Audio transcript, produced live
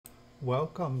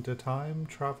Welcome to Time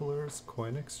Traveler's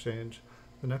Coin Exchange.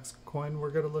 The next coin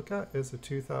we're going to look at is a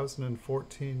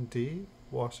 2014 D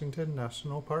Washington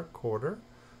National Park quarter.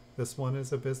 This one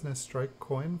is a business strike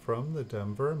coin from the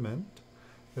Denver Mint.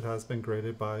 It has been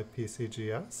graded by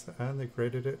PCGS and they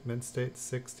graded it Mint State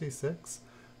 66.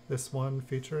 This one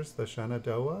features the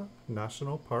Shenandoah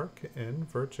National Park in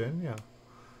Virginia.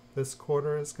 This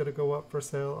quarter is going to go up for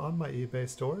sale on my eBay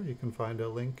store. You can find a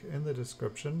link in the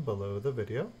description below the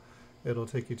video. It'll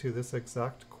take you to this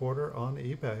exact quarter on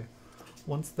eBay.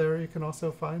 Once there, you can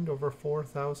also find over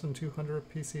 4,200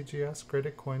 PCGS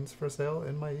graded coins for sale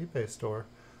in my eBay store.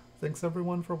 Thanks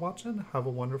everyone for watching. Have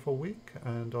a wonderful week,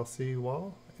 and I'll see you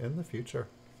all in the future.